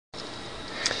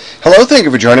Hello, thank you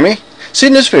for joining me. See,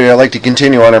 in this video I'd like to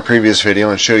continue on our previous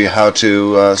video and show you how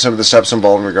to some of the steps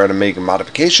involved in regard to making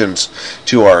modifications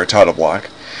to our title block.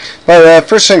 But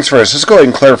first things first, let's go ahead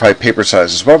and clarify paper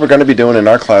sizes. What we're going to be doing in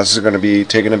our class is going to be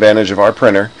taking advantage of our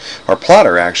printer, our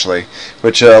plotter actually,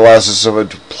 which allows us to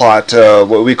plot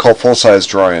what we call full-size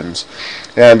drawings.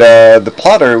 And the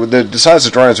plotter, the size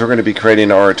of drawings we're going to be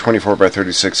creating are 24 by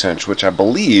 36 inch, which I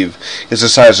believe is the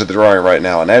size of the drawing right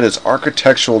now, and that is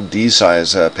architectural D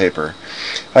size paper.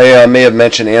 I may have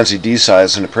mentioned ANSI D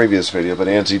size in a previous video, but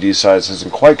ANSI D size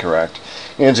isn't quite correct.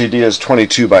 ANSI D is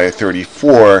 22 by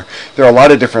 34. There are a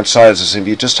lot of different sizes. If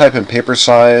you just type in paper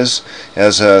size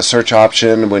as a search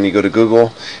option when you go to Google,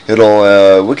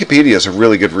 Wikipedia is a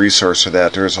really good resource for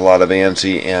that. There's a lot of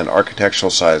ANSI and architectural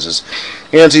sizes.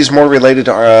 ANSI is more related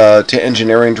to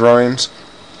engineering drawings.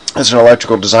 As an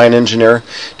electrical design engineer,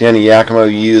 Danny Yakimo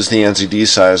used the ANSI D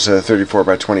size 34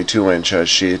 by 22 inch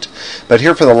sheet. But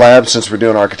here for the lab, since we're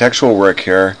doing architectural work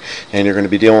here, and you're going to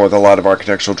be dealing with a lot of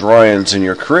architectural drawings in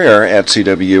your career at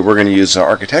CW, we're going to use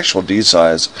architectural D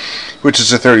size, which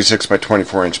is a 36 by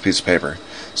 24 inch piece of paper.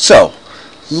 So,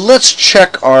 let's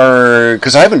check our,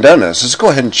 because I haven't done this, let's go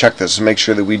ahead and check this and make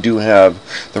sure that we do have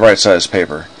the right size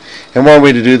paper. And one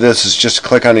way to do this is just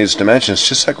click on these dimensions,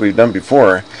 just like we've done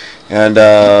before, and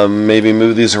maybe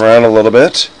move these around a little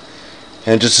bit,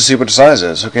 and just to see what the size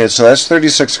is. Okay, so that's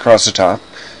 36 across the top,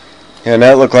 and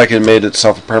that looked like it made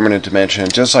itself a permanent dimension,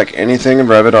 just like anything in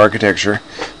Revit Architecture,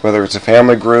 whether it's a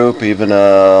family group, even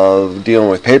dealing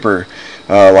with paper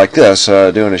like this,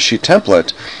 doing a sheet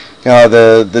template,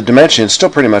 the dimension is still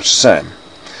pretty much the same.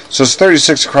 So it's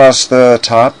 36 across the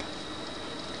top.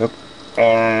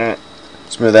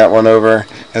 Let's move that one over.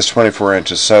 That's 24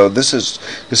 inches. So this is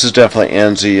definitely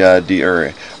ANSI D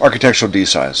or architectural D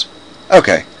size.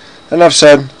 Okay, enough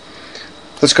said.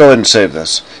 Let's go ahead and save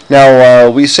this. Now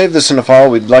we save this in a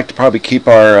file. We'd like to probably keep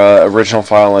our original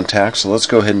file intact. So let's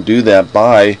go ahead and do that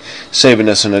by saving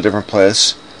this in a different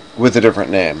place with a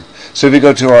different name. So if you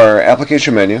go to our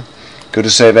application menu, go to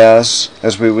save as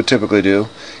we would typically do.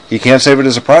 You can't save it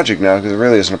as a project now because it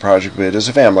really isn't a project, but it is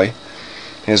a family.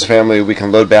 As a family, we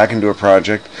can load back into a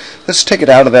project. Let's take it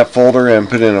out of that folder and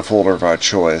put it in a folder of our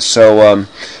choice. So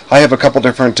I have a couple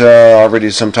different,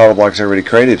 some title blocks already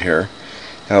created here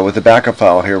with the backup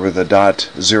file here with the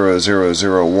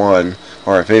 .0001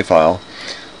 RFA file.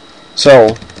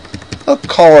 So I'll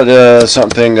call it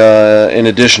something in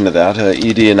addition to that,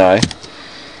 ED&I.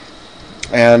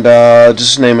 And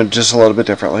just name it just a little bit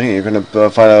differently. You're going to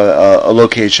find a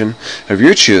location of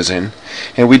your choosing.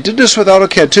 And we did this with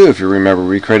AutoCAD too, if you remember.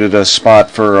 We created a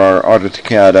spot for our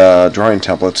AutoCAD drawing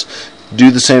templates. Do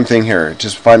the same thing here.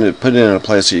 Just find it, put it in a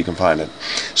place that you can find it.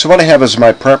 So what I have is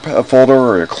my prep folder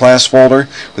or a class folder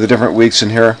with the different weeks in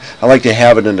here. I like to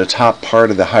have it in the top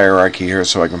part of the hierarchy here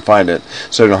so I can find it,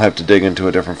 so I don't have to dig into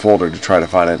a different folder to try to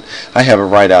find it. I have it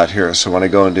right out here, so when I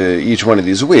go into each one of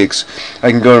these weeks,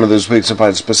 I can go into those weeks and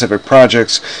find specific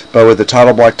projects, but with a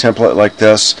title block template like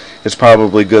this, it's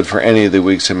probably good for any of the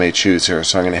weeks I may choose here,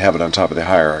 so I'm going to have it on top of the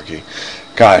hierarchy.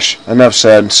 Gosh, enough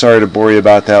said. Sorry to bore you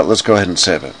about that. Let's go ahead and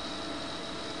save it.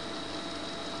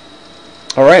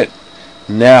 Alright,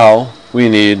 now we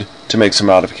need to make some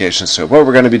modifications to it. What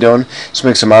we're going to be doing is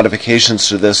make some modifications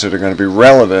to this that are going to be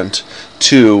relevant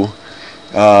to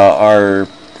our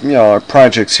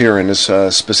projects here in this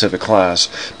specific class.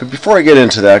 But before I get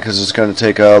into that, because it's going to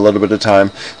take a little bit of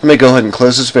time, let me go ahead and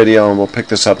close this video and we'll pick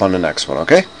this up on the next one,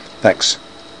 okay? Thanks.